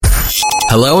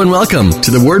Hello and welcome to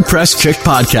the WordPress Chick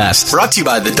podcast, brought to you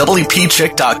by the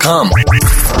WPChick.com.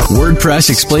 WordPress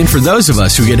explained for those of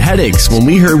us who get headaches when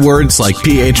we hear words like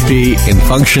PHP and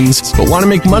functions, but want to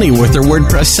make money with their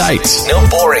WordPress sites. No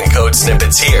boring code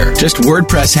snippets here, just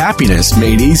WordPress happiness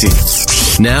made easy.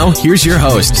 Now, here's your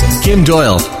host, Kim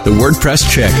Doyle, the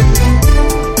WordPress Chick.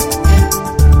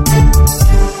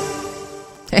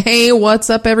 Hey, what's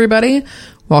up, everybody?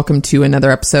 Welcome to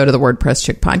another episode of the WordPress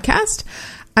Chick podcast.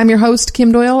 I'm your host,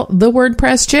 Kim Doyle, the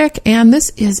WordPress Chick, and this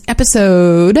is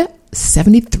episode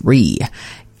 73.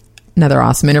 Another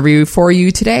awesome interview for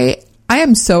you today. I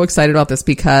am so excited about this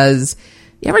because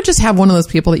you ever just have one of those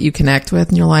people that you connect with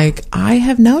and you're like, I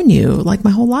have known you like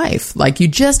my whole life. Like you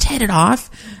just hit it off.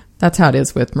 That's how it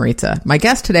is with Maritza. My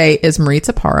guest today is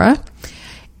Maritza Parra,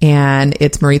 and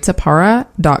it's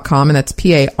maritzaparra.com, and that's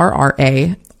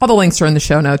P-A-R-R-A. All the links are in the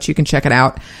show notes. You can check it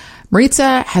out.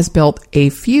 Maritza has built a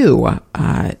few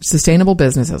sustainable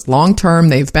businesses. Long-term,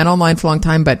 they've been online for a long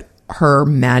time, but her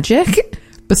magic,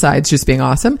 besides just being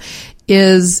awesome,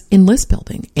 is in list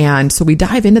building. And so we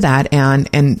dive into that,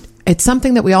 and it's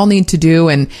something that we all need to do.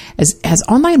 And as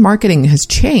online marketing has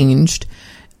changed,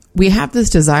 we have this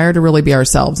desire to really be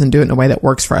ourselves and do it in a way that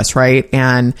works for us, right?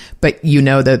 But you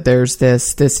know that there's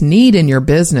this need in your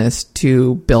business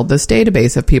to build this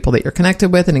database of people that you're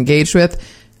connected with and engaged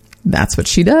with. That's what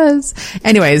she does.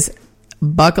 Anyways,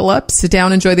 buckle up, sit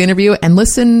down, enjoy the interview, and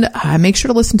listen. Make sure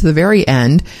to listen to the very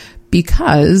end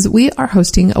because we are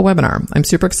hosting a webinar. I'm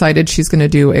super excited. She's going to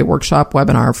do a workshop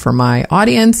webinar for my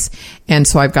audience. And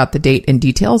so I've got the date and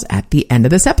details at the end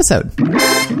of this episode.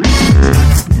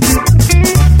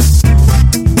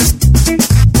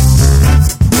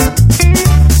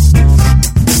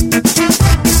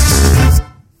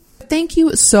 Thank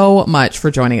you so much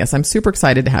for joining us. I'm super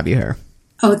excited to have you here.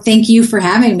 Oh, thank you for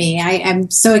having me.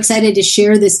 I'm so excited to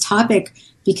share this topic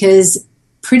because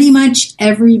pretty much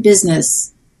every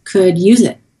business could use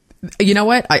it. You know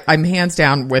what? I'm hands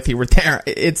down with you right there.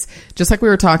 It's just like we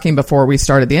were talking before we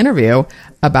started the interview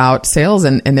about sales,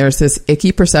 and there's this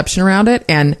icky perception around it,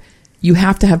 and you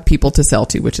have to have people to sell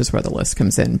to, which is where the list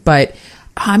comes in. But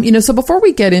so before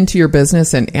we get into your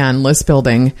business and list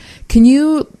building, can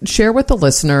you share with the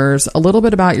listeners a little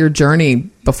bit about your journey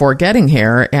before getting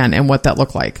here and what that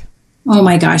looked like? Oh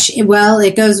my gosh. Well,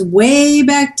 it goes way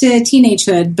back to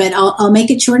teenagehood, but I'll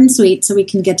make it short and sweet so we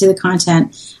can get to the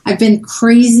content. I've been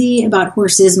crazy about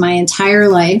horses my entire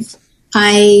life.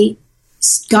 I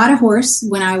got a horse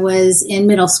when I was in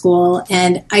middle school,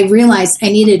 and I realized I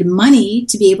needed money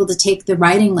to be able to take the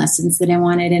riding lessons that I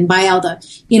wanted and buy all the,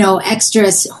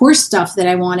 extra horse stuff that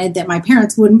I wanted that my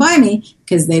parents wouldn't buy me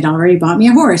because they'd already bought me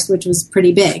a horse, which was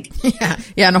pretty big. Yeah.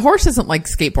 And a horse isn't like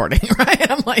skateboarding,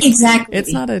 right? I'm like, exactly.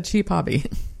 It's not a cheap hobby.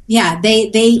 Yeah. They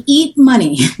eat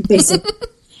money, basically.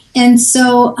 And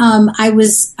so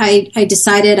I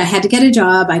decided I had to get a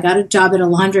job. I got a job at a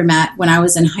laundromat when I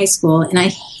was in high school, and I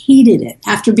hated it.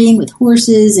 After being with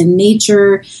horses and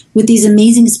nature, with these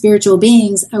amazing spiritual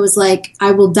beings, I was like,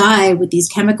 I will die with these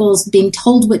chemicals being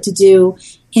told what to do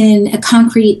in a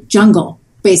concrete jungle,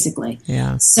 basically.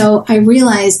 Yeah. So I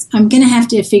realized I'm going to have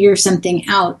to figure something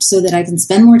out so that I can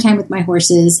spend more time with my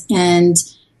horses and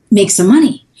make some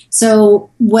money. So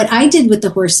what I did with the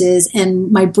horses, and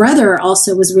my brother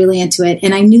also was really into it,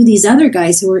 and I knew these other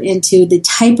guys who were into the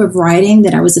type of riding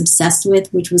that I was obsessed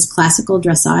with, which was classical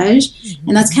dressage,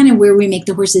 and that's kind of where we make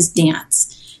the horses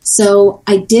dance. So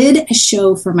I did a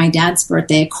show for my dad's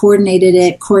birthday, coordinated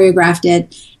it, choreographed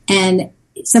it, and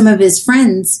some of his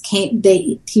friends came.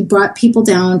 He brought people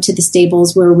down to the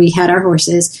stables where we had our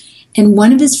horses. And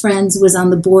one of his friends was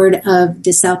on the board of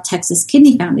the South Texas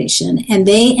Kidney Foundation. And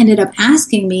they ended up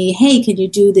asking me, hey, can you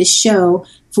do this show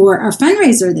for our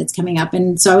fundraiser that's coming up?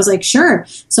 And so I was like, sure.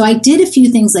 So I did a few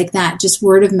things like that, just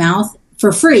word of mouth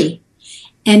for free.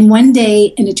 And one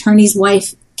day an attorney's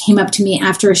wife came up to me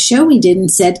after a show we did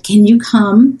and said, can you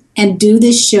come and do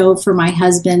this show for my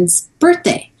husband's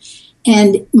birthday?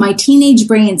 And my teenage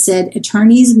brain said,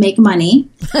 attorneys make money.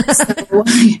 So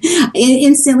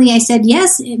instantly I said,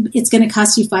 yes, it's going to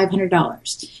cost you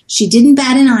 $500. She didn't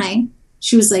bat an eye.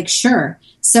 She was like, sure.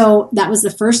 So that was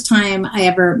the first time I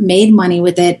ever made money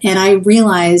with it. And I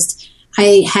realized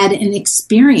I had an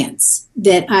experience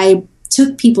that I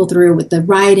took people through with the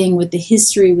riding, with the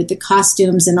history, with the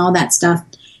costumes and all that stuff.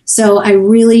 So I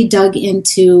really dug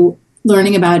into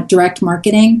learning about direct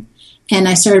marketing. And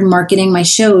I started marketing my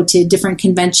show to different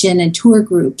convention and tour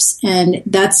groups. And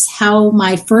that's how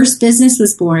my first business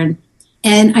was born.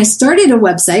 And I started a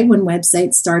website when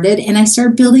websites started, and I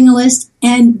started building a list.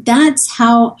 And that's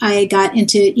how I got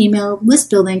into email list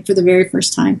building for the very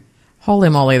first time. Holy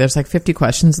moly, there's like 50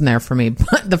 questions in there for me.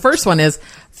 But the first one is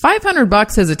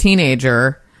 $500 as a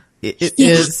teenager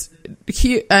is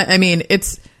huge. I mean,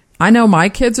 I know my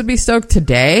kids would be stoked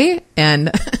today,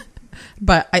 and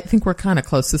but I think we're kind of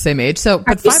close to the same age. So,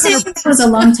 but $500 was a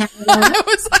long time ago. I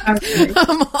was like,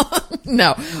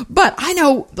 no, but I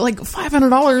know like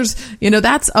 $500,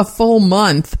 that's a full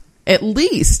month at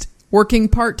least working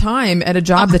part-time at a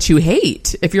job that you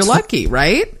hate, if you're lucky,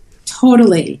 right?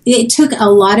 Totally. It took a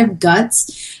lot of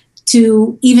guts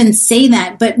to even say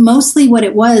that, but mostly what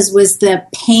it was the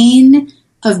pain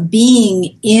of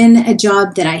being in a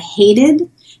job that I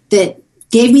hated that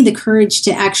gave me the courage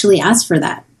to actually ask for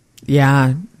that.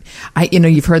 Yeah.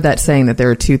 You've heard that saying that there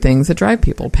are two things that drive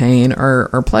people, pain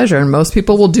or pleasure. And most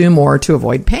people will do more to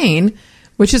avoid pain,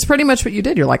 which is pretty much what you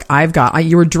did. You're like,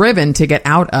 you were driven to get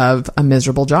out of a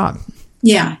miserable job.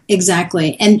 Yeah,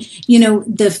 exactly. And,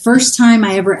 the first time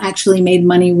I ever actually made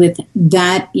money with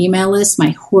that email list, my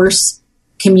horse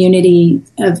community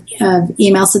of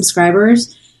email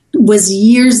subscribers, was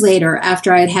years later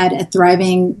after I'd had a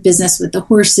thriving business with the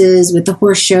horses, with the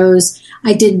horse shows.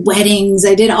 I did weddings.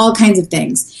 I did all kinds of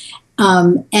things.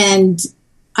 And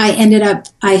I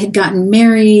had gotten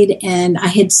married and I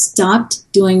had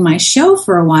stopped doing my show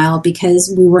for a while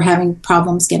because we were having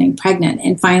problems getting pregnant.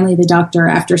 And finally, the doctor,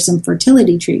 after some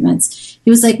fertility treatments, he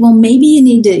was like, well, maybe you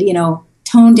need to,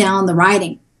 tone down the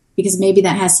writing because maybe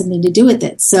that has something to do with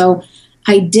it. So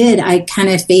I did. I kind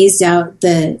of phased out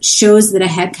the shows that I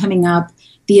had coming up,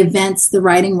 the events, the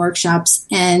writing workshops,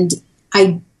 and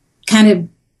I kind of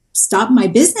stopped my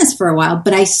business for a while,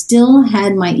 but I still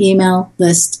had my email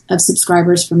list of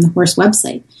subscribers from the horse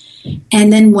website.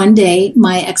 And then one day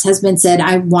my ex-husband said,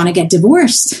 I want to get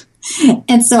divorced.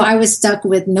 And so I was stuck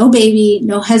with no baby,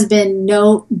 no husband,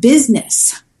 no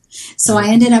business. So I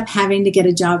ended up having to get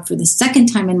a job for the second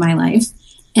time in my life.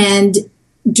 And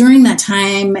during that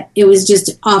time, it was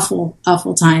just awful,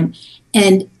 awful time.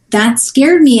 And that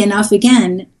scared me enough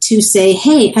again to say,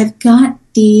 hey, I've got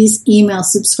these email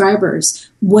subscribers.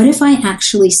 What if I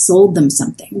actually sold them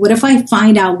something? What if I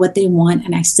find out what they want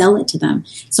and I sell it to them?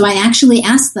 So I actually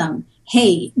asked them,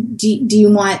 hey, do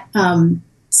you want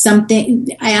something?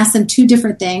 I asked them two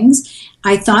different things.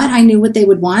 I thought I knew what they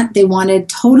would want. They wanted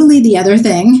totally the other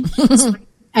thing. So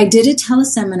I did a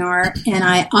teleseminar and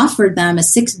I offered them a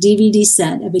 6 DVD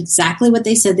set of exactly what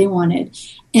they said they wanted.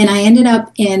 And I ended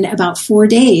up in about 4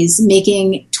 days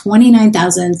making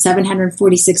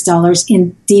 $29,746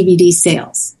 in DVD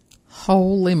sales.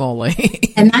 Holy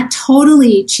moly. And that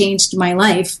totally changed my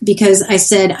life because I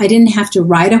said I didn't have to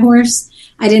ride a horse.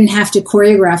 I didn't have to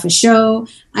choreograph a show.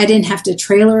 I didn't have to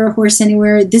trailer a horse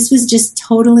anywhere. This was just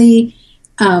totally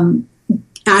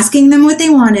asking them what they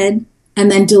wanted and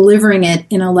then delivering it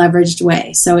in a leveraged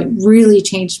way. So it really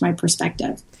changed my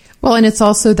perspective. Well, and it's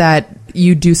also that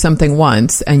you do something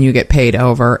once and you get paid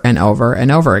over and over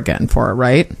and over again for it,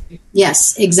 right?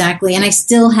 Yes, exactly. And I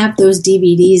still have those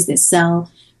DVDs that sell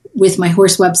with my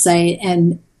horse website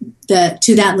and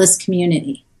to that list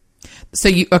community. So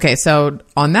so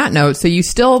on that note, so you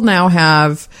still now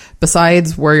have,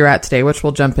 besides where you're at today, which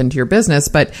we'll jump into your business,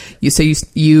 but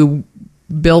you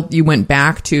went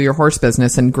back to your horse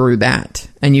business and grew that.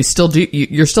 And you still do,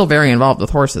 you're still very involved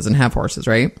with horses and have horses,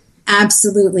 right?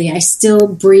 Absolutely. I still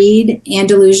breed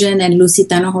Andalusian and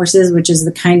Lusitano horses, which is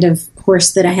the kind of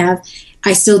horse that I have.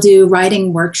 I still do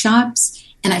riding workshops,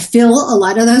 and I fill a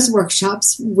lot of those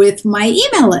workshops with my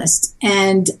email list.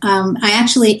 And I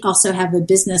actually also have a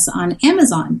business on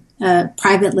Amazon, a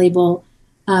private label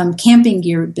camping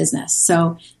gear business.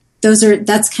 So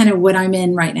that's kind of what I'm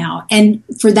in right now. And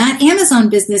for that Amazon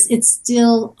business, it's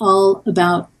still all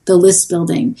about the list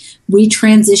building. We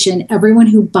transition everyone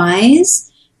who buys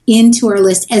into our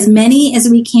list, as many as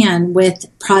we can, with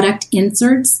product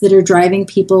inserts that are driving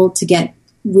people to get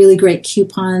really great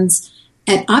coupons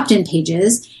at opt-in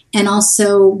pages, and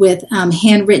also with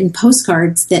handwritten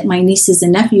postcards that my nieces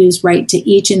and nephews write to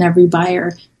each and every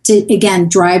buyer to, again,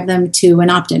 drive them to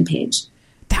an opt-in page.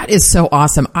 That is so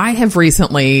awesome. I have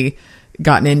recently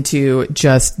gotten into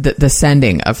just the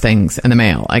sending of things in the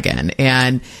mail again.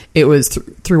 And it was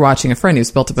through watching a friend who's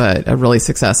built up a really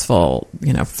successful,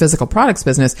 physical products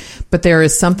business. But there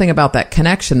is something about that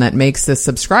connection that makes this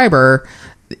subscriber,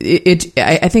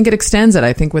 I think it extends it.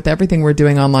 I think with everything we're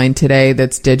doing online today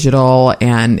that's digital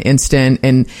and instant,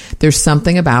 and there's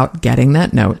something about getting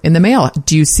that note in the mail.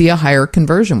 Do you see a higher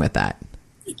conversion with that?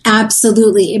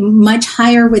 Absolutely. Much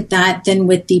higher with that than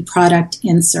with the product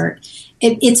insert.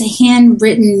 It's a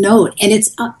handwritten note, and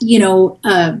it's,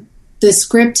 the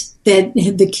script that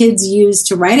the kids use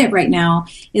to write it right now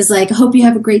is like, I hope you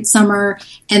have a great summer.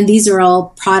 And these are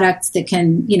all products that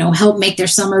can, help make their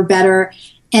summer better.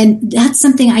 And that's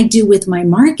something I do with my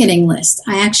marketing list.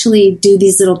 I actually do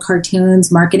these little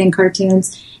cartoons, marketing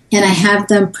cartoons, and I have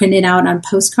them printed out on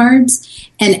postcards.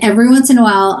 And every once in a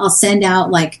while, I'll send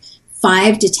out like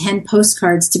 5 to 10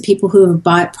 postcards to people who have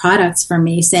bought products from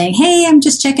me saying, hey, I'm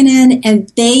just checking in.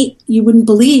 And you wouldn't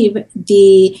believe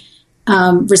the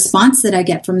response that I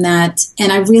get from that.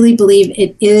 And I really believe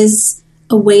it is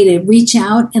a way to reach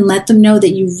out and let them know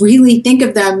that you really think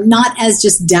of them, not as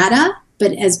just data,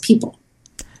 but as people.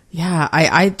 Yeah,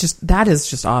 that is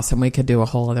just awesome. We could do a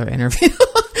whole other interview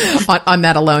on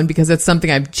that alone, because it's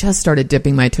something I've just started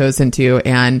dipping my toes into,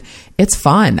 and it's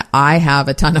fun. I have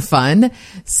a ton of fun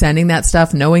sending that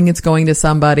stuff, knowing it's going to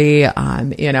somebody,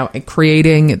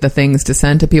 creating the things to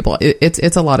send to people.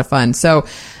 It's a lot of fun. So,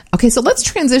 okay, so let's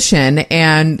transition.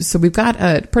 And so we've got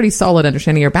a pretty solid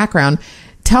understanding of your background.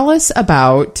 Tell us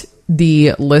about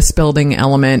the list building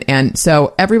element. And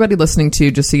so everybody listening to,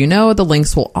 just so you know, the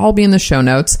links will all be in the show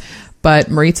notes, but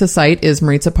Maritza's site is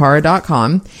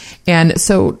maritzaparra.com. And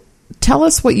so tell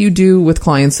us what you do with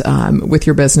clients with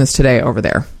your business today over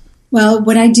there. Well,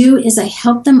 what I do is I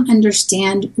help them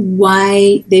understand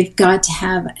why they've got to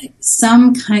have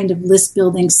some kind of list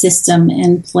building system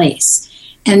in place.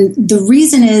 And the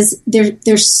reason is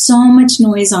there's so much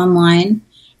noise online.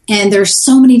 And there's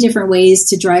so many different ways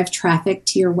to drive traffic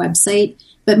to your website.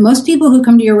 But most people who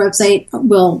come to your website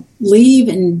will leave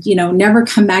and, never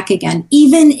come back again,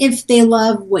 even if they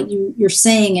love what you're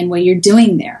saying and what you're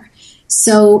doing there.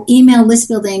 So email list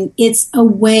building, it's a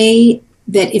way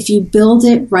that if you build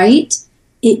it right,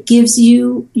 it gives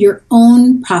you your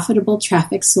own profitable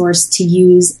traffic source to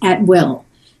use at will.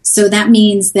 So that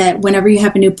means that whenever you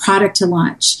have a new product to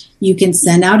launch, you can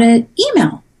send out an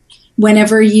email.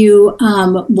 Whenever you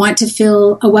want to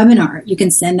fill a webinar, you can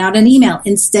send out an email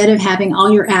instead of having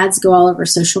all your ads go all over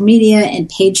social media and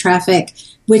paid traffic,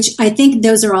 which I think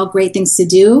those are all great things to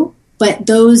do, but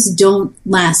those don't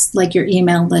last like your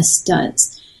email list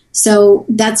does. So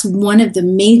that's one of the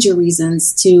major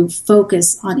reasons to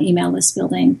focus on email list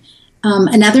building.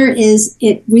 Another is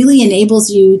it really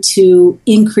enables you to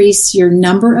increase your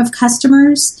number of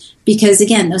customers. Because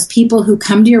again, those people who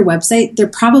come to your website, they're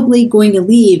probably going to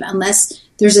leave unless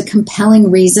there's a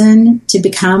compelling reason to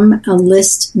become a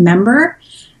list member.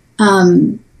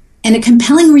 And a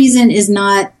compelling reason is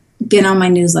not get on my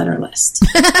newsletter list.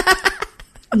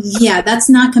 Yeah, that's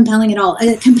not compelling at all.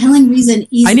 A compelling reason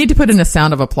is... I need to put in a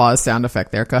sound of applause sound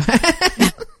effect there. Go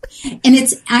ahead. And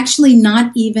it's actually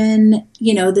not even,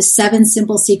 the 7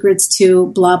 simple secrets to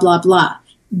blah, blah, blah.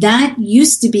 That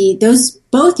used to be, those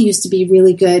both used to be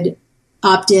really good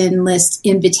opt-in list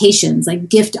invitations, like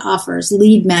gift offers,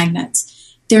 lead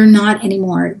magnets. They're not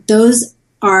anymore. Those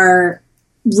are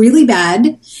really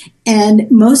bad.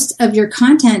 And most of your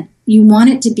content, you want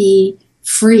it to be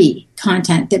free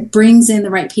content that brings in the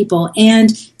right people.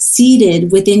 And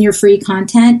seated within your free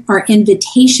content are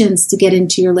invitations to get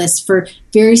into your list for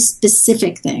very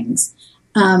specific things.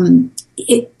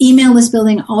 Email list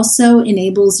building also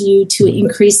enables you to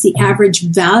increase the average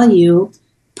value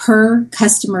per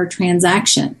customer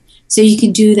transaction. So you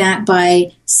can do that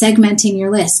by segmenting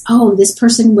your list. Oh, this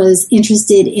person was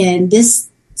interested in this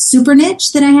super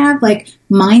niche that I have, like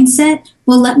mindset.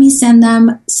 Well, let me send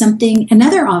them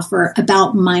another offer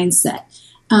about mindset.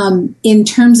 In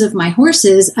terms of my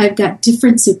horses, I've got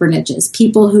different super niches.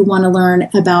 People who want to learn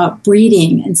about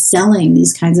breeding and selling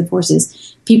these kinds of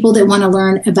horses. People that want to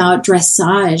learn about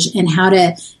dressage and how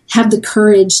to have the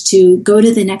courage to go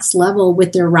to the next level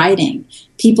with their riding.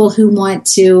 People who want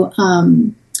to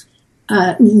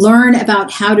learn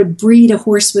about how to breed a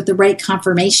horse with the right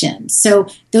conformation. So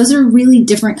those are really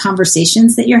different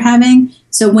conversations that you're having.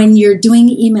 So when you're doing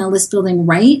email list building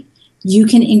right, you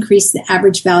can increase the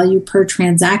average value per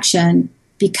transaction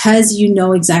because you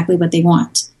know exactly what they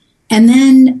want. And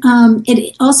then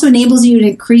it also enables you to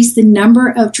increase the number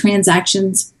of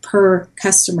transactions per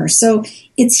customer. So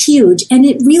it's huge. And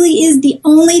it really is the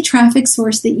only traffic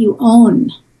source that you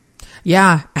own.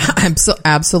 Yeah,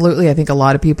 absolutely. I think a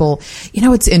lot of people,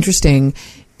 it's interesting.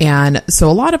 And so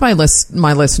a lot of my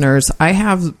listeners, I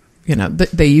have,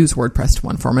 they use WordPress to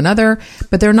one form or another,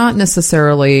 but they're not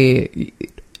necessarily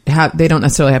they don't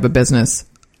necessarily have a business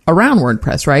around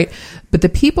WordPress, right? But the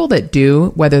people that do,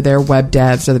 whether they're web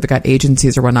devs or they've got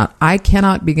agencies or whatnot, I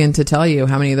cannot begin to tell you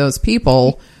how many of those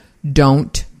people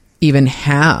don't even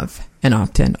have an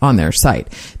opt-in on their site.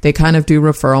 They kind of do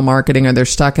referral marketing, or they're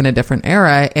stuck in a different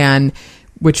era. And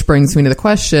which brings me to the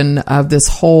question of this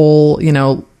whole,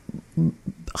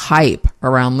 hype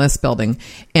around list building,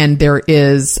 and there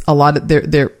is a lot of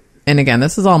there. And again,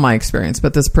 this is all my experience,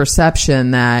 but this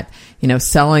perception that,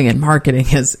 selling and marketing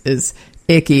is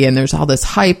icky, and there's all this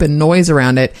hype and noise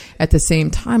around it. At the same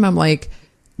time, I'm like,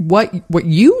 what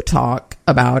you talk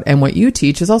about and what you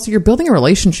teach is also you're building a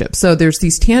relationship. So there's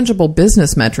these tangible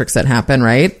business metrics that happen,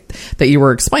 right? That you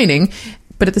were explaining.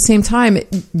 But at the same time,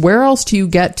 where else do you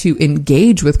get to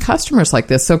engage with customers like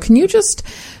this? So can you just,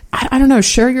 I don't know,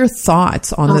 share your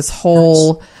thoughts on this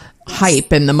whole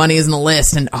hype and the money is in the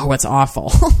list and, it's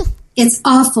awful. It's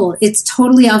awful. It's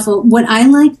totally awful. What I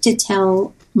like to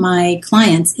tell my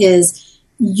clients is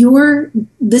your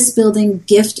list building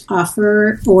gift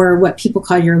offer, or what people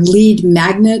call your lead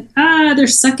magnet. They're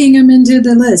sucking them into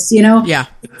the list, Yeah.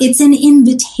 It's an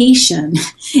invitation.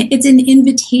 It's an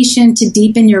invitation to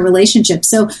deepen your relationship.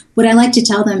 So what I like to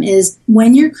tell them is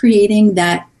when you're creating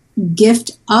that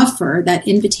gift offer, that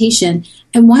invitation,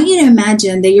 I want you to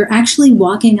imagine that you're actually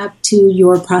walking up to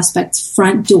your prospect's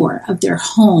front door of their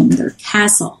home, their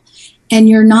castle, and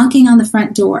you're knocking on the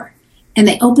front door, and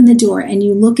they open the door and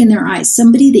you look in their eyes,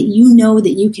 somebody that you know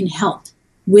that you can help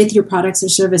with your products or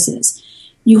services.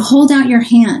 You hold out your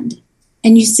hand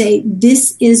and you say,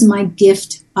 this is my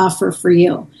gift offer for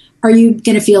you. Are you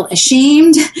going to feel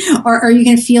ashamed, or are you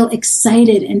going to feel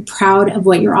excited and proud of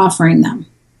what you're offering them?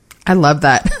 I love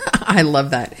that. I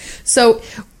love that. So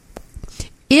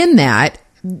in that,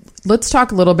 let's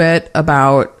talk a little bit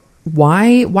about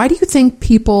why do you think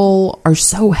people are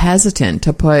so hesitant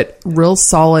to put real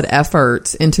solid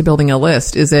efforts into building a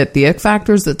list? Is it the ick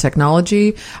factors, the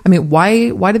technology? I mean, why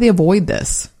do they avoid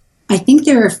this? I think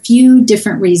there are a few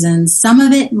different reasons. Some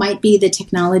of it might be the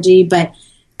technology, but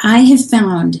I have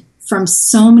found from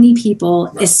so many people,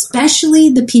 especially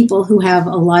the people who have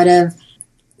a lot of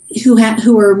who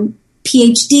are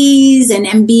PhDs and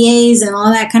MBAs and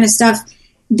all that kind of stuff,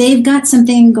 they've got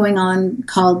something going on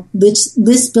called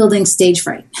list building stage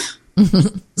fright.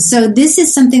 So this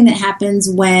is something that happens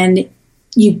when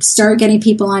you start getting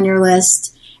people on your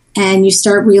list and you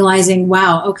start realizing,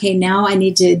 wow, okay, now I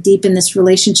need to deepen this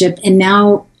relationship. And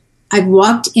now I've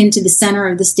walked into the center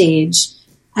of the stage.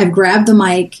 I've grabbed the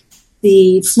mic.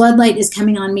 The floodlight is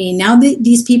coming on me. Now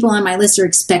these people on my list are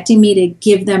expecting me to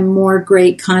give them more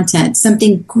great content,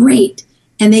 something great.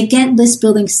 And they get list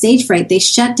building stage fright. They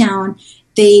shut down.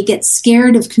 They get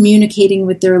scared of communicating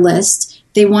with their list.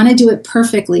 They want to do it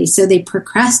perfectly, so they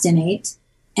procrastinate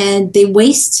and they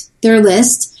waste their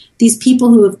list. These people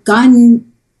who have become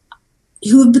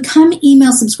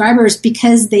email subscribers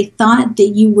because they thought that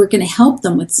you were going to help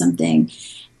them with something.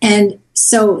 And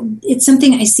so it's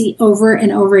something I see over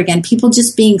and over again. People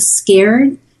just being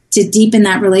scared to deepen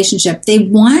that relationship. They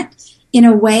want, in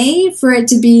a way, for it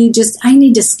to be just, I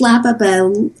need to slap up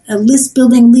a list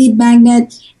building lead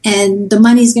magnet and the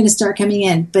money's going to start coming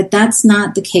in. But that's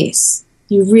not the case.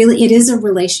 It is a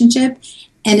relationship,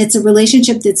 and it's a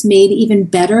relationship that's made even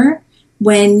better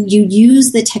when you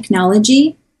use the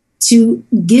technology to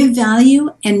give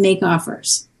value and make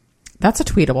offers. That's a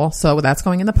tweetable, so that's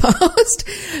going in the post.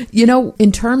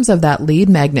 In terms of that lead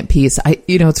magnet piece,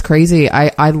 it's crazy.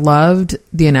 I loved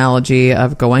the analogy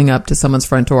of going up to someone's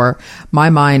front door. My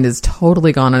mind is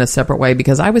totally gone in a separate way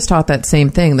because I was taught that same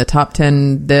thing, the top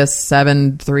 10,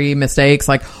 3 mistakes.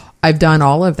 Like, I've done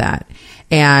all of that.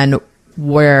 And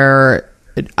where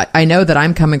I know that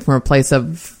I'm coming from a place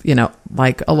of,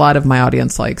 like a lot of my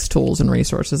audience likes tools and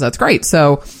resources. That's great.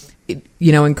 So,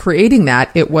 in creating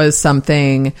that, it was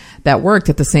something that worked.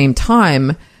 At the same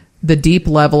time, the deep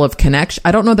level of connection,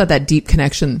 I don't know that deep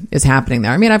connection is happening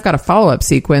there. I mean, I've got a follow-up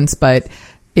sequence, but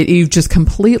you just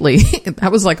completely,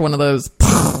 that was like one of those,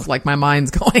 like my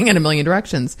mind's going in a million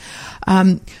directions.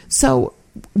 So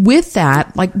with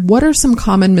that, like, what are some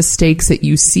common mistakes that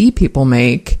you see people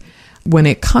make when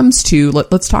it comes to,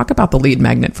 let's talk about the lead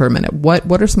magnet for a minute.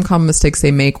 What are some common mistakes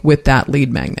they make with that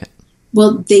lead magnet?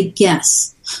 Well, they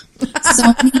guess.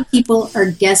 So many people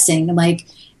are guessing. Like,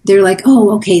 they're like,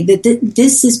 oh, okay,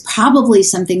 this is probably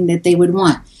something that they would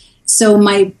want. So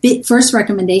my first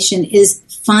recommendation is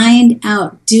find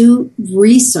out, do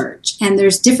research. And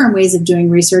there's different ways of doing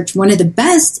research. One of the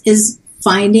best is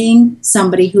finding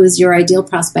somebody who is your ideal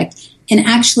prospect and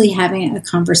actually having a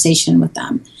conversation with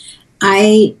them.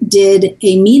 I did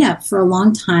a meetup for a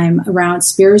long time around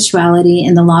spirituality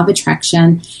and the law of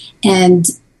attraction. And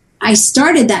I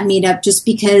started that meetup just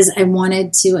because I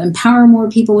wanted to empower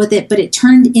more people with it, but it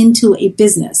turned into a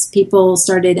business. People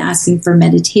started asking for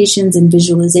meditations and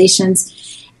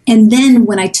visualizations. And then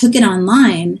when I took it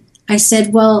online, I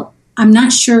said, well, I'm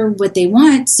not sure what they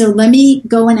want, so let me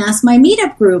go and ask my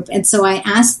meetup group. And so I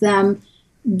asked them,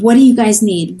 what do you guys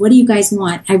need? What do you guys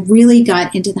want? I really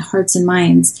got into the hearts and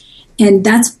minds. And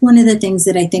that's one of the things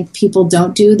that I think people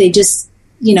don't do. They just,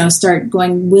 start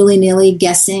going willy-nilly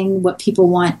guessing what people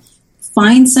want.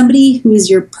 Find somebody who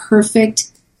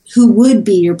would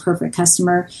be your perfect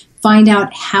customer. Find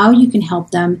out how you can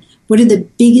help them. What are the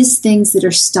biggest things that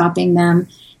are stopping them?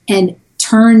 And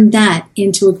turn that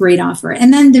into a great offer.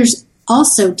 And then there's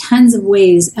also tons of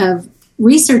ways of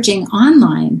researching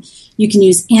online. You can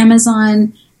use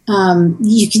Amazon.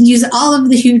 You can use all of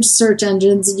the huge search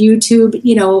engines, YouTube,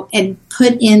 and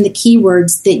put in the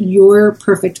keywords that your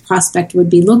perfect prospect would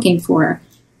be looking for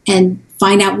and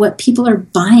find out what people are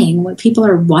buying, what people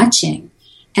are watching.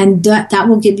 And that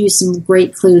will give you some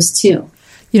great clues too.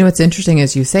 It's interesting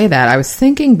as you say that. I was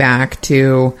thinking back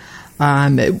to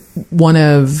one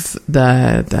of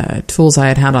the tools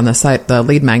I had on the site, the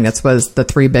lead magnets, was the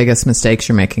 3 biggest mistakes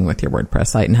you're making with your WordPress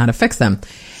site and how to fix them.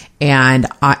 And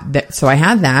so I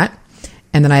had that.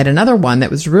 And then I had another one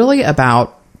that was really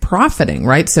about profiting,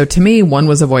 right? So to me, one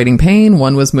was avoiding pain,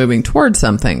 one was moving towards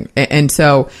something. And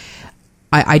so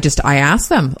I asked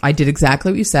them. I did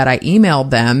exactly what you said. I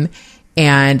emailed them.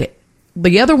 And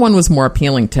the other one was more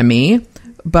appealing to me.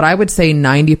 But I would say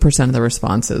 90% of the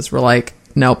responses were like,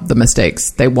 nope, the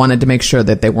mistakes. They wanted to make sure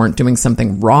that they weren't doing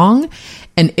something wrong.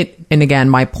 And again,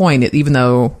 my point, even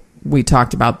though we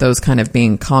talked about those kind of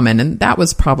being common, and that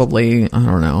was probably,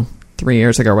 3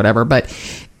 years ago or whatever. But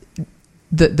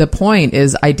the point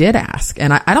is I did ask,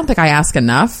 and I don't think I ask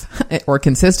enough or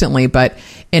consistently, but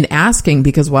in asking,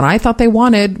 because what I thought they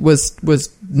wanted was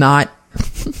not,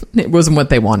 it wasn't what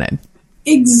they wanted.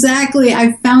 Exactly.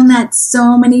 I've found that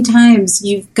so many times.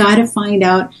 You've got to find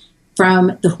out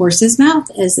from the horse's mouth,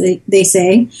 as they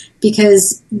say,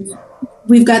 because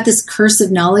we've got this curse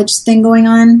of knowledge thing going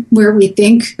on where we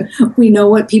think we know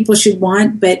what people should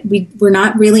want, but we're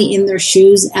not really in their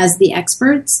shoes as the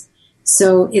experts.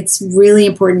 So it's really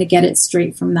important to get it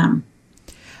straight from them.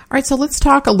 All right. So let's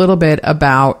talk a little bit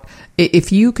about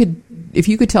if you could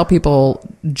tell people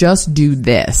just do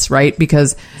this, right?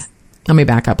 Because let me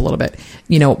back up a little bit.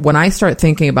 When I start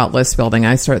thinking about list building,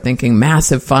 I start thinking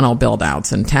massive funnel build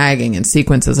outs and tagging and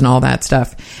sequences and all that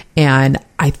stuff. And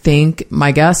I think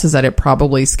my guess is that it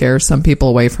probably scares some people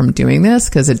away from doing this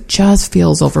because it just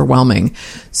feels overwhelming.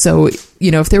 So,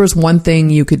 if there was one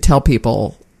thing you could tell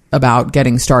people about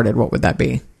getting started, what would that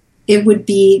be? It would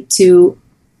be to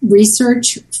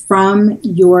research from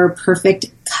your perfect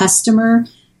customer.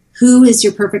 Who is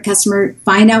your perfect customer?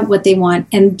 Find out what they want,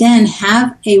 and then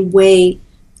have a way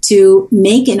to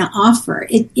make an offer.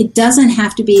 It doesn't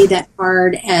have to be that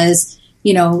hard as,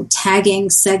 tagging,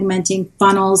 segmenting,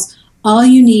 funnels. All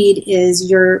you need is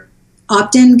your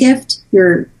opt-in gift,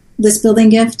 your list building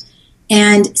gift,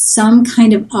 and some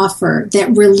kind of offer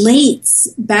that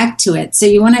relates back to it. So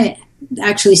you want to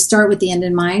actually start with the end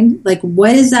in mind. Like,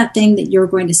 what is that thing that you're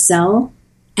going to sell?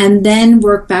 And then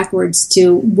work backwards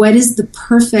to what is the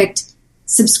perfect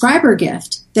subscriber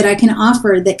gift that I can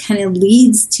offer that kind of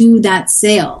leads to that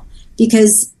sale.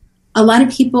 Because a lot of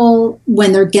people,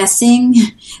 when they're guessing,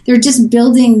 they're just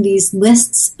building these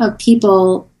lists of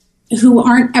people who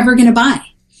aren't ever going to buy.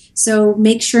 So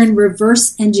make sure and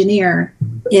reverse engineer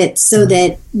it so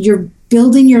that you're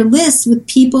building your list with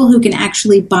people who can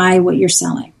actually buy what you're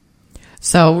selling.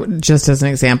 So just as an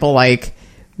example, like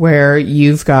where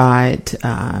you've got,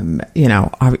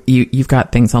 you've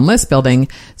got things on list building.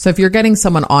 So if you're getting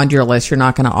someone onto your list, you're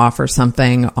not going to offer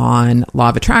something on law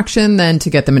of attraction then to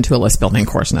get them into a list building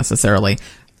course necessarily.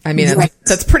 I mean, right.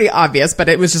 That's pretty obvious, but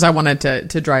it was just I wanted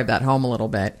to drive that home a little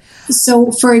bit.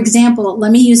 So, for example,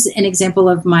 let me use an example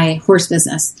of my horse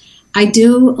business. I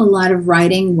do a lot of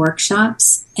riding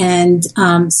workshops, and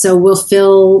so we'll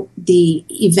fill the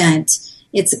event.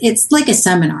 It's like a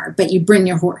seminar, but you bring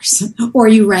your horse or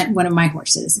you rent one of my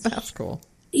horses. That's cool.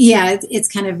 Yeah, it's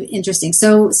kind of interesting.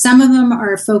 So some of them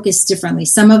are focused differently.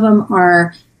 Some of them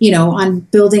are, on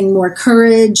building more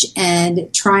courage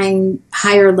and trying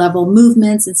higher level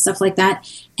movements and stuff like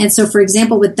that. And so, for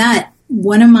example, with that,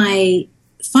 one of my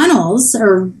funnels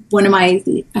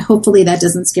hopefully that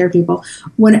doesn't scare people.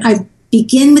 When I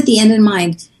begin with the end in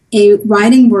mind, a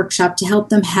riding workshop to help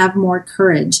them have more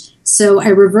courage. So I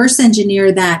reverse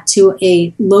engineer that to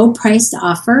a low priced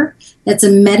offer that's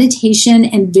a meditation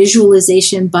and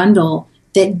visualization bundle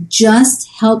that just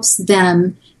helps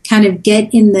them kind of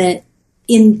get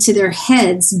into their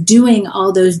heads doing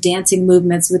all those dancing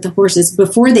movements with the horses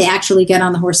before they actually get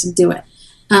on the horse and do it.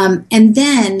 And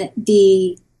then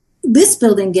the list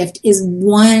building gift is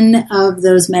one of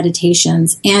those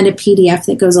meditations and a PDF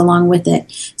that goes along with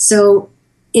it. So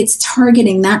it's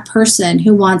targeting that person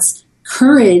who wants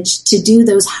courage to do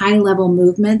those high level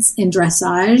movements in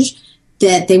dressage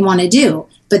that they want to do,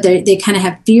 but they kind of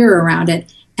have fear around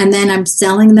it. And then I'm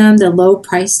selling them the low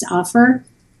priced offer.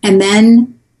 And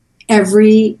then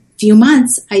every few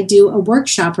months, I do a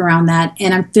workshop around that,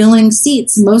 and I'm filling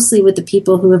seats mostly with the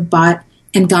people who have bought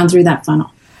and gone through that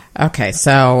funnel. Okay,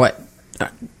 so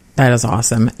that is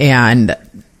awesome. And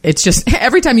it's just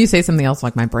every time you say something else,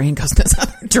 like my brain goes this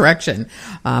other direction.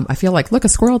 I feel like, look, a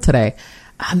squirrel today.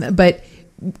 But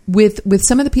with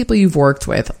some of the people you've worked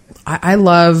with, I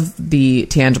love the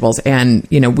tangibles. And,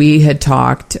 we had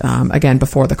talked, again,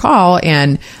 before the call,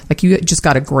 and like you just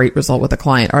got a great result with a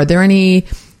client. Are there any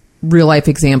real life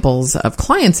examples of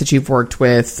clients that you've worked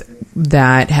with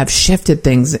that have shifted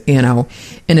things, in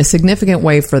a significant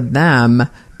way for them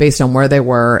based on where they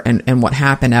were and what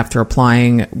happened after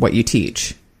applying what you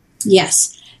teach?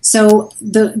 Yes. So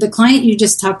the client you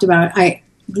just talked about, I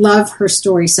love her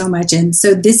story so much. And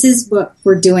so this is what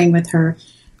we're doing with her.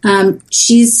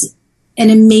 She's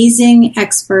an amazing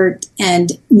expert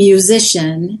and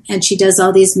musician, and she does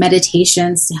all these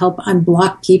meditations to help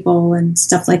unblock people and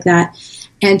stuff like that.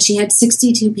 And she had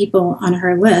 62 people on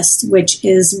her list, which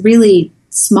is really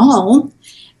small,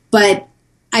 but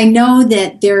I know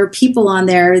that there are people on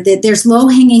there that there's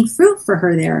low-hanging fruit for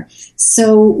her there.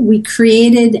 So we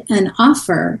created an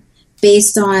offer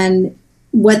based on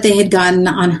what they had gotten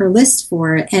on her list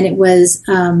for, and it was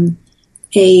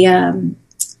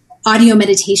audio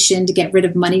meditation to get rid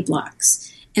of money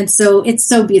blocks. And so it's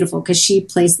so beautiful because she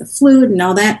plays the flute and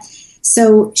all that.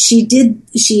 So she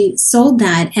sold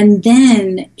that, and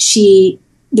then the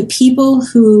people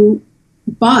who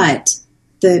bought,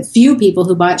 the few people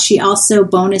who bought, she also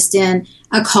bonused in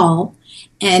a call,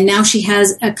 and now she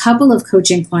has a couple of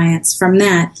coaching clients from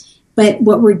that. But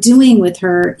what we're doing with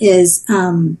her is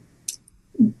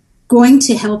going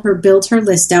to help her build her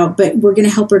list out, but we're going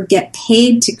to help her get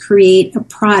paid to create a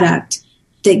product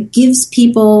that gives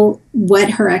people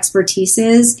what her expertise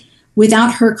is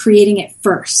without her creating it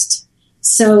first.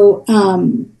 So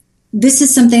this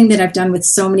is something that I've done with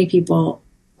so many people,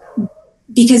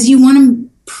 because you want to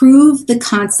prove the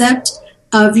concept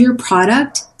of your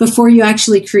product before you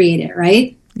actually create it,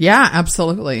 right? Yeah,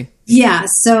 absolutely. Yeah.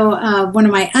 So one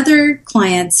of my other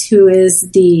clients, who is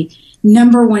the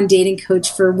 #1 dating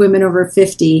coach for women over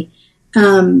 50,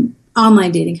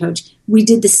 online dating coach, we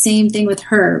did the same thing with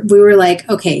her. We were like,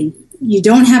 okay, you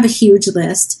don't have a huge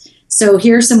list, so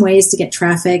here are some ways to get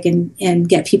traffic and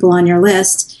get people on your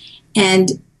list.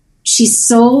 And she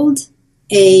sold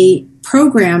a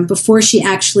program before she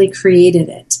actually created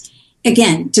it.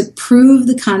 Again, to prove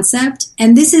the concept.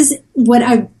 And this is what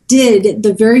I did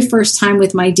the very first time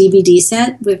with my DVD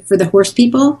set for the horse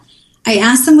people. I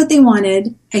asked them what they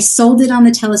wanted. I sold it on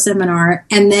the teleseminar.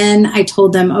 And then I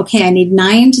told them, okay, I need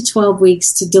 9 to 12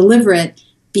 weeks to deliver it,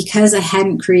 because I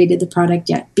hadn't created the product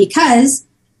yet, because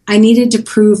I needed to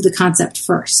prove the concept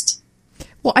first.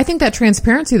 Well, I think that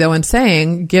transparency, though, in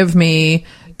saying, give me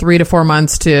 3 to 4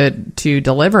 months to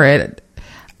deliver it,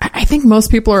 I think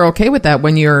most people are okay with that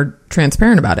when you're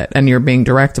transparent about it and you're being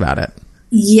direct about it.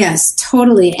 Yes,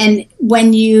 totally. And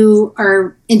when you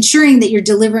are ensuring that you're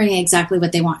delivering exactly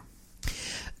what they want.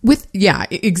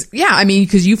 I mean,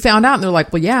 because you found out and they're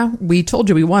like, well, yeah, we told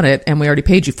you we want it and we already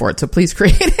paid you for it, so please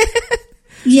create it.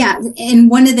 Yeah. And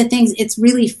one of the things, it's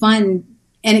really fun,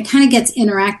 and it kind of gets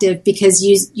interactive, because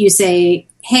you say,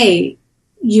 hey,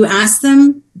 you ask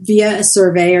them via a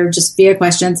survey or just via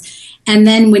questions. And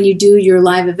then when you do your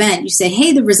live event, you say,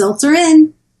 hey, the results are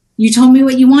in. You told me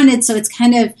what you wanted. So it's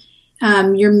kind of,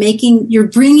 you're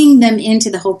bringing them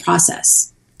into the whole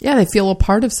process. Yeah. They feel a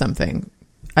part of something.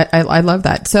 I love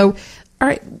that. So, all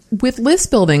right, with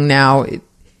list building now,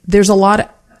 there's a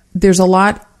lot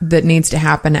that needs to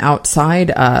happen outside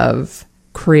of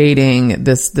creating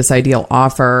this ideal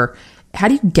offer. How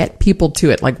do you get people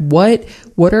to it? Like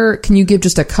can you give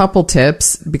just a couple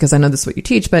tips? Because I know this is what you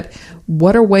teach, but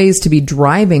what are ways to be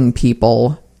driving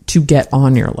people to get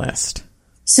on your list?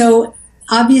 So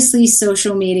obviously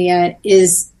social media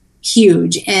is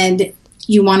huge, and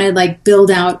you want to build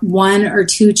out 1 or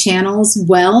 2 channels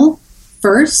well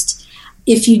first.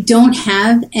 If you don't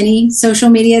have any social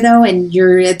media though, and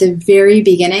you're at the very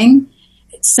beginning,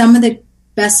 some of the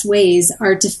best ways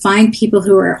are to find people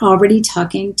who are already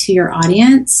talking to your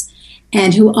audience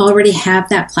and who already have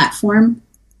that platform,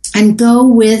 and go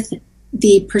with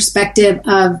the perspective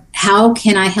of, how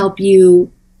can I help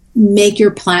you make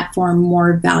your platform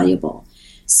more valuable?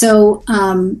 So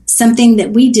something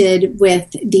that we did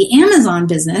with the Amazon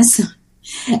business,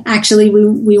 actually,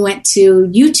 we went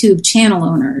to YouTube channel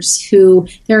owners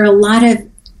there are a lot of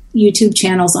YouTube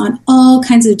channels on all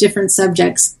kinds of different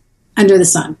subjects, under the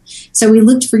sun. So we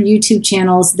looked for YouTube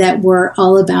channels that were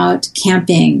all about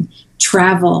camping,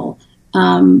 travel,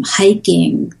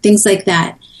 hiking, things like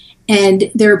that.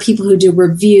 And there are people who do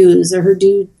reviews or who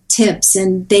do tips,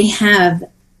 and they have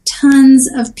tons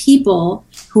of people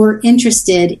who are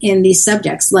interested in these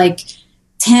subjects, like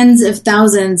tens of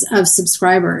thousands of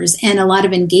subscribers and a lot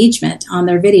of engagement on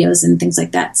their videos and things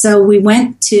like that. So we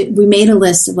made a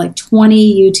list of like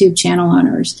 20 YouTube channel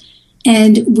owners,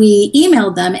 and we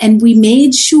emailed them, and we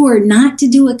made sure not to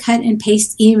do a cut and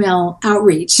paste email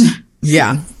outreach.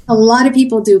 Yeah. A lot of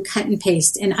people do cut and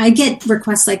paste, and I get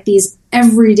requests like these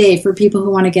every day for people who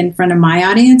want to get in front of my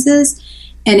audiences.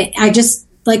 And I just,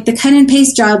 like the cut and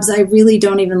paste jobs, I really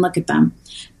don't even look at them.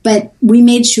 But we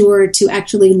made sure to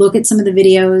actually look at some of the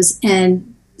videos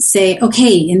and say,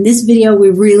 okay, in this video, we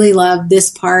really love this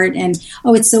part. And,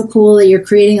 oh, it's so cool that you're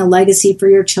creating a legacy for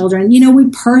your children. You know, we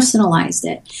personalized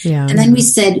it. Yeah. And then we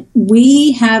said,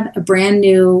 we have a brand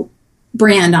new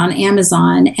brand on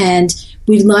Amazon, and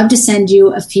we'd love to send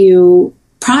you a few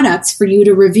products for you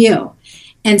to review.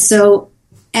 And so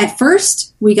at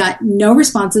first, we got no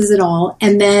responses at all.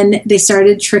 And then they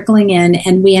started trickling in,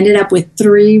 and we ended up with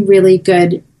 3 really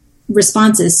good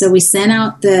responses. So we sent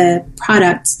out the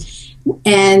products,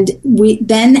 and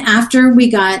then after we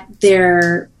got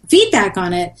their feedback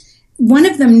on it, one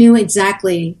of them knew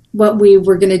exactly what we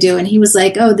were going to do. And he was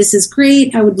like, oh, this is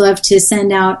great. I would love to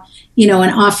send out, an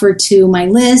offer to my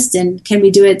list, and can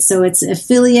we do it so it's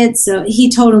affiliate? So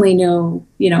he totally knew,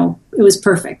 it was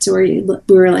perfect. So we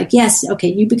were like, yes, okay,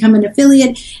 you become an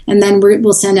affiliate, and then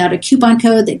we'll send out a coupon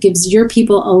code that gives your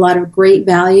people a lot of great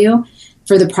value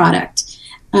for the product.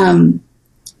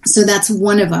 So that's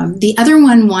one of them. The other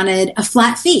one wanted a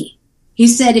flat fee. He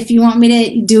said, if you want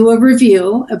me to do a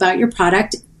review about your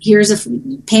product,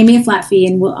 pay me a flat fee,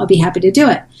 and I'll be happy to do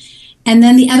it. And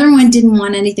then the other one didn't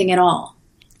want anything at all.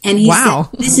 And he said,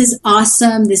 this is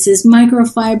awesome. This is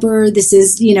microfiber. This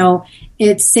is,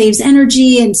 it saves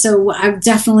energy. And so I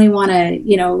definitely want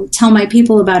to, tell my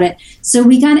people about it. So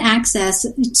we got access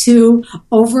to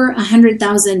over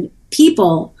 100,000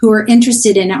 people who are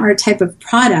interested in our type of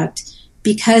product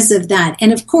because of that.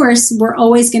 And of course, we're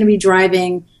always going to be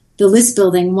driving the list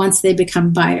building once they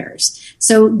become buyers.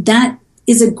 So that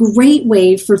is a great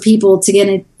way for people to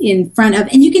get in front of,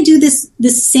 and you can do the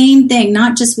same thing,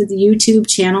 not just with YouTube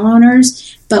channel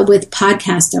owners, but with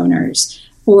podcast owners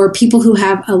or people who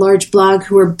have a large blog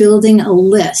who are building a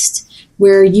list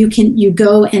where you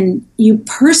go and you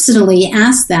personally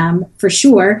ask them for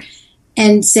sure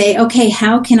and say, okay,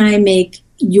 how can I make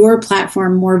your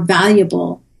platform more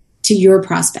valuable to your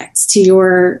prospects, to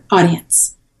your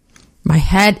audience? My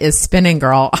head is spinning,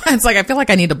 girl. It's like I feel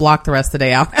like I need to block the rest of the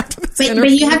day out after this interview.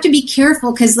 But you have to be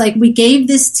careful because, we gave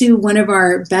this to one of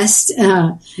our best,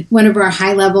 one of our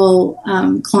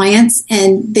high-level clients,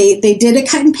 and they did a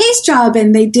cut and paste job,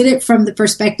 and they did it from the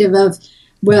perspective of,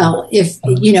 well, if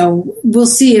we'll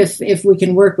see if we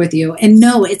can work with you. And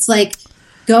no, it's like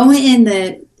go in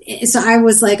So I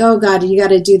was like, oh God, you got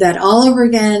to do that all over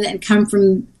again and come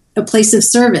from a place of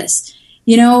service.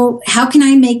 How can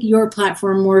I make your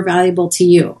platform more valuable to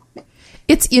you?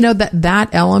 It's, that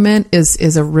element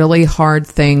is a really hard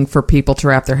thing for people to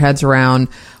wrap their heads around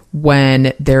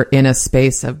when they're in a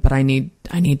space of, but I need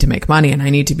to make money and I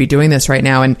need to be doing this right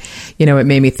now. And, it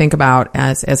made me think about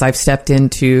as I've stepped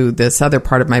into this other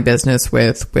part of my business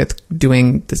with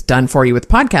doing this done for you with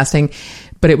podcasting,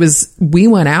 but we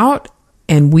went out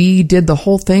and we did the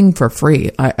whole thing for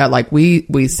free.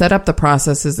 We set up the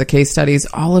processes, the case studies,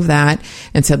 all of that,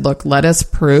 and said, look, let us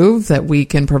prove that we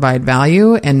can provide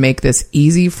value and make this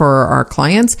easy for our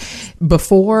clients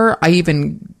before I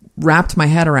even wrapped my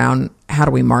head around how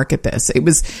do we market this. It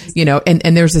was,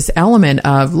 and there's this element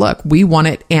of, look, we want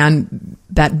it, and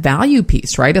that value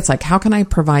piece, right? It's like, how can I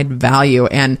provide value?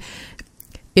 And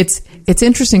it's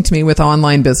interesting to me with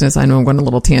online business. I know I'm going a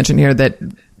little tangent here that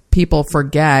people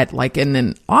forget, like in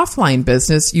an offline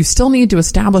business, you still need to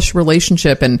establish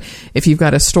relationship. And if you've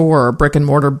got a store or brick and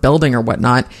mortar building or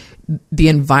whatnot, the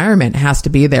environment has to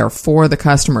be there for the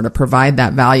customer to provide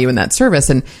that value and that service.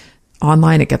 And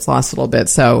online, it gets lost a little bit.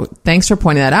 So thanks for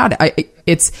pointing that out.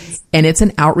 It's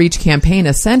an outreach campaign,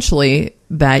 essentially,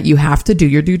 that you have to do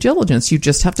your due diligence. You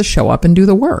just have to show up and do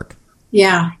the work.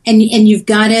 Yeah. And you've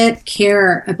got to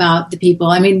care about the people.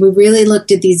 I mean, we really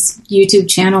looked at these YouTube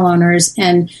channel owners,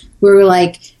 and we were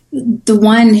like, the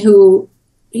one who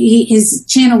his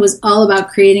channel was all about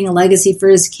creating a legacy for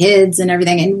his kids and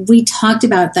everything. And we talked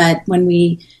about that when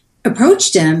we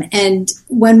approached him. And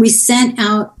when we sent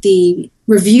out the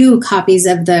review copies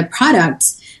of the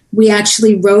products, we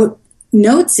actually wrote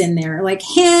notes in there, like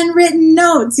handwritten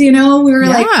notes, we were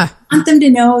like, want them to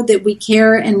know that we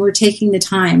care and we're taking the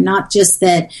time, not just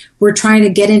that we're trying to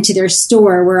get into their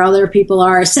store where other people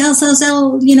are, sell,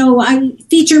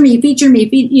 feature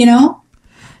me,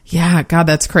 Yeah, God,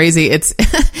 that's crazy. It's,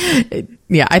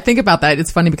 yeah, I think about that.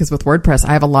 It's funny because with WordPress,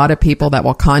 I have a lot of people that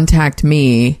will contact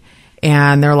me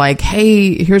and they're like,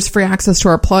 hey, here's free access to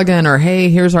our plugin, or hey,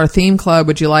 here's our theme club.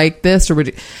 Would you like this? Or would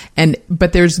you,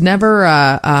 but there's never,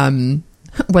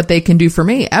 what they can do for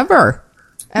me ever.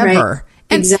 Right.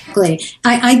 Exactly.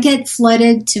 I get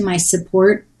flooded to my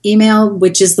support email,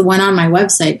 which is the one on my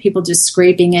website, people just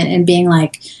scraping it and being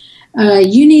like,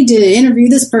 you need to interview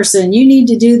this person. You need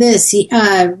to do this.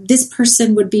 This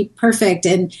person would be perfect.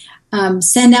 And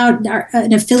send out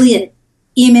an affiliate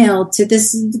email to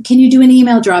this. Can you do an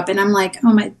email drop? And I'm like,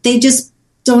 oh my, they just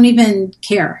don't even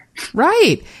care.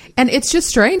 Right. And it's just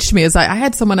strange to me. Is I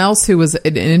had someone else who was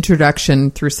an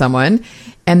introduction through someone,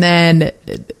 and then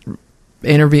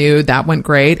interview that went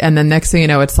great, and then next thing you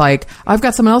know, it's like, I've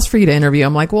got someone else for you to interview.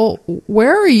 I'm like, well,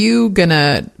 where are you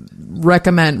gonna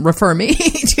refer me?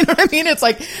 Do you know what I mean? It's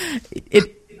like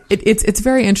it's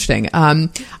very interesting.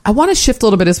 I want to shift a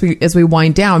little bit as we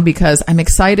wind down, because I'm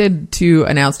excited to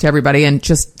announce to everybody, and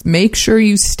just make sure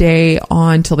you stay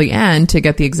on till the end to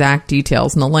get the exact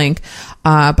details and the link.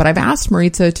 But I've asked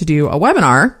Maritza to do a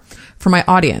webinar for my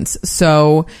audience.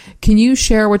 So can you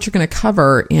share what you're going to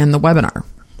cover in the webinar?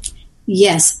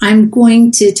 Yes, I'm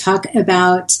going to talk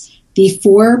about the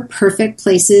 4 perfect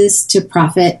places to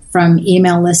profit from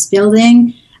email list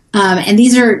building. And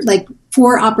these are like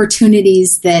 4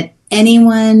 opportunities that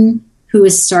anyone who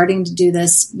is starting to do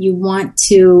this, you want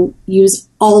to use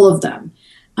all of them.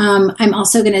 I'm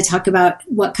also going to talk about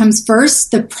what comes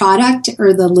first, the product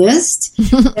or the list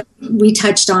that we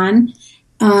touched on.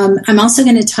 I'm also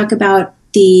going to talk about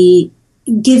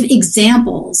give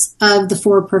examples of the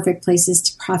 4 perfect places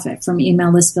to profit from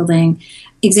email list building,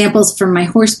 examples from my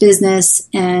horse business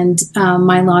and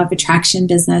my law of attraction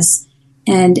business.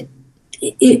 And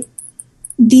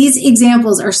these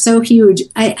examples are so huge.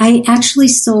 I actually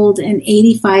sold an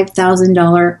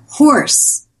 $85,000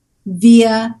 horse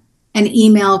via an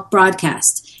email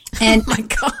broadcast. And oh my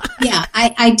God. Yeah,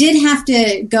 I did have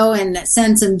to go and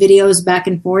send some videos back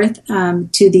and forth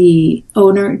to the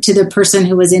owner, to the person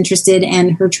who was interested,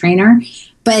 and her trainer.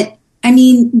 But I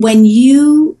mean, when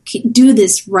you do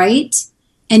this right,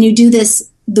 and you do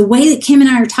this the way that Kim and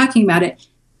I are talking about it,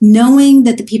 knowing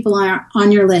that the people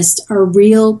on your list are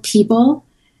real people,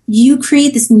 you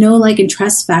create this know, like, and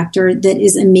trust factor that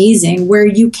is amazing, where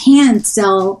you can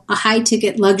sell a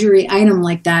high-ticket luxury item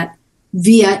like that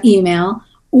via email,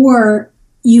 or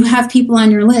you have people on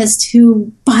your list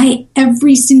who buy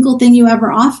every single thing you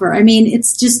ever offer. I mean,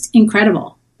 it's just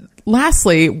incredible.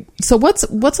 Lastly, so what's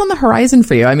on the horizon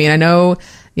for you? I mean, I know,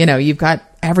 you've got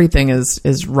everything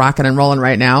is rocking and rolling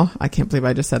right now. I can't believe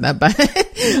I just said that, but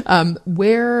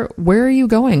where are you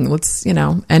going? Let's,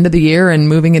 end of the year and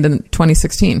moving into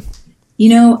 2016.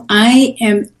 I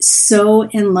am so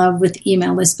in love with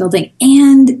email list building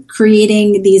and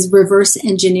creating these reverse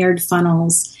engineered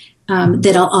funnels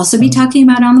that I'll also be talking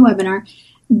about on the webinar.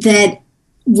 That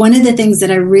one of the things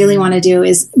that I really want to do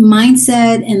is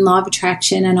mindset and law of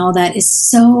attraction and all that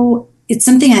it's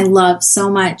something I love so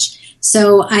much.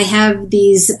 So I have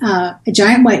these, a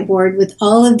giant whiteboard with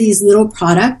all of these little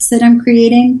products that I'm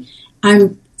creating.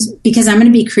 Because I'm going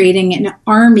to be creating an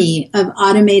army of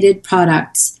automated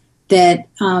products that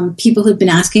people who've been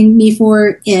asking me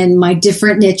for in my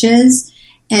different niches,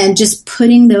 and just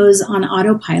putting those on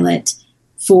autopilot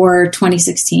for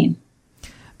 2016.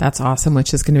 That's awesome,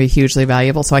 which is going to be hugely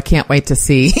valuable. So I can't wait to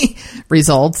see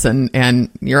results and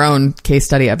your own case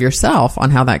study of yourself on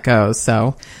how that goes.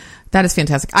 So that is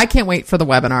fantastic. I can't wait for the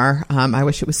webinar. I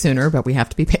wish it was sooner, but we have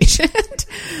to be patient.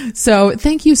 So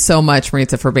thank you so much,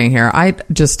 Maritza, for being here. I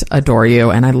just adore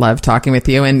you, and I love talking with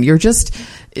you. And you're just,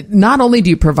 not only do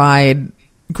you provide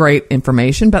great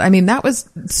information, but I mean, that was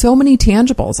so many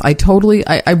tangibles.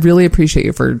 I really appreciate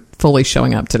you for fully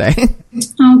showing up today.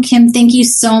 Oh, Kim, thank you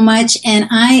so much. And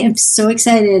I am so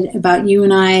excited about you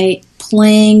and I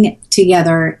playing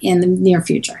together in the near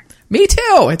future. Me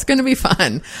too. It's going to be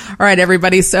fun. All right,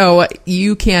 everybody. So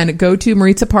you can go to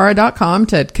MaritzaParra.com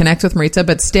to connect with Maritza,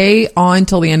 but stay on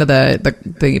till the end of the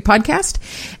podcast.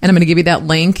 And I'm going to give you that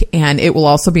link, and it will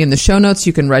also be in the show notes.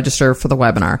 You can register for the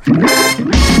webinar.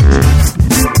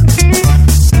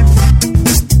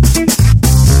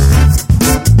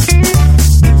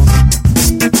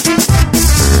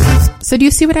 So do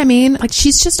you see what I mean? Like,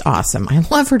 she's just awesome. I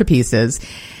love her to pieces.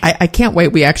 I can't wait.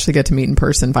 We actually get to meet in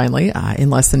person finally in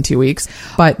less than 2 weeks.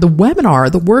 But the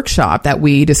webinar, the workshop that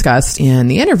we discussed in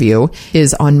the interview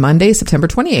is on Monday, September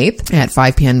 28th at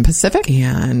 5 p.m. Pacific,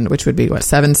 and which would be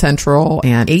 7 Central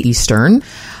and 8 Eastern.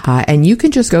 And you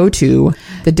can just go to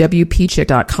the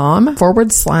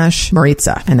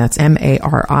WPChick.com/Maritza, and that's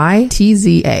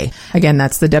Maritza. Again,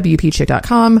 that's the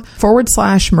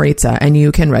WPChick.com/Maritza, and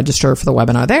you can register for the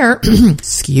webinar there.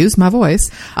 Excuse my voice.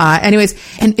 Anyways,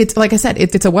 and it's like I said,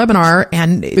 it's a webinar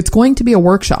and it's going to be a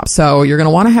workshop. So you're going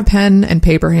to want to have pen and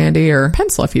paper handy, or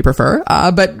pencil if you prefer,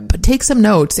 but take some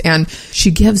notes. And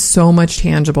she gives so much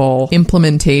tangible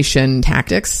implementation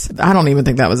tactics. I don't even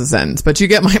think that was a sentence, but you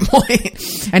get my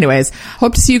point. Anyways,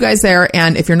 hope to see you guys there.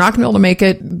 And if you're not going to be able to make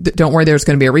it, don't worry, there's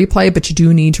going to be a replay, but you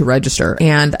do need to register.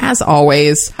 And as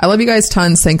always, I love you guys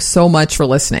tons. Thanks so much for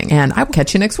listening, and I will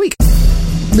catch you next week.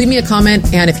 Leave me a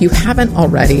comment, and if you haven't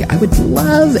already, I would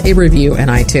love a review in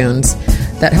iTunes.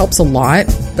 That helps a lot,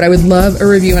 but I would love a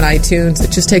review in iTunes.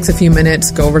 It just takes a few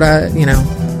minutes. Go over to,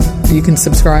 you can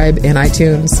subscribe in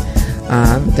iTunes.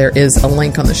 There is a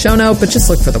link on the show note, but just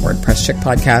look for the WordPress Chick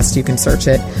podcast. You can search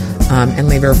it and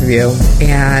leave a review,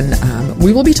 and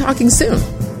we will be talking soon.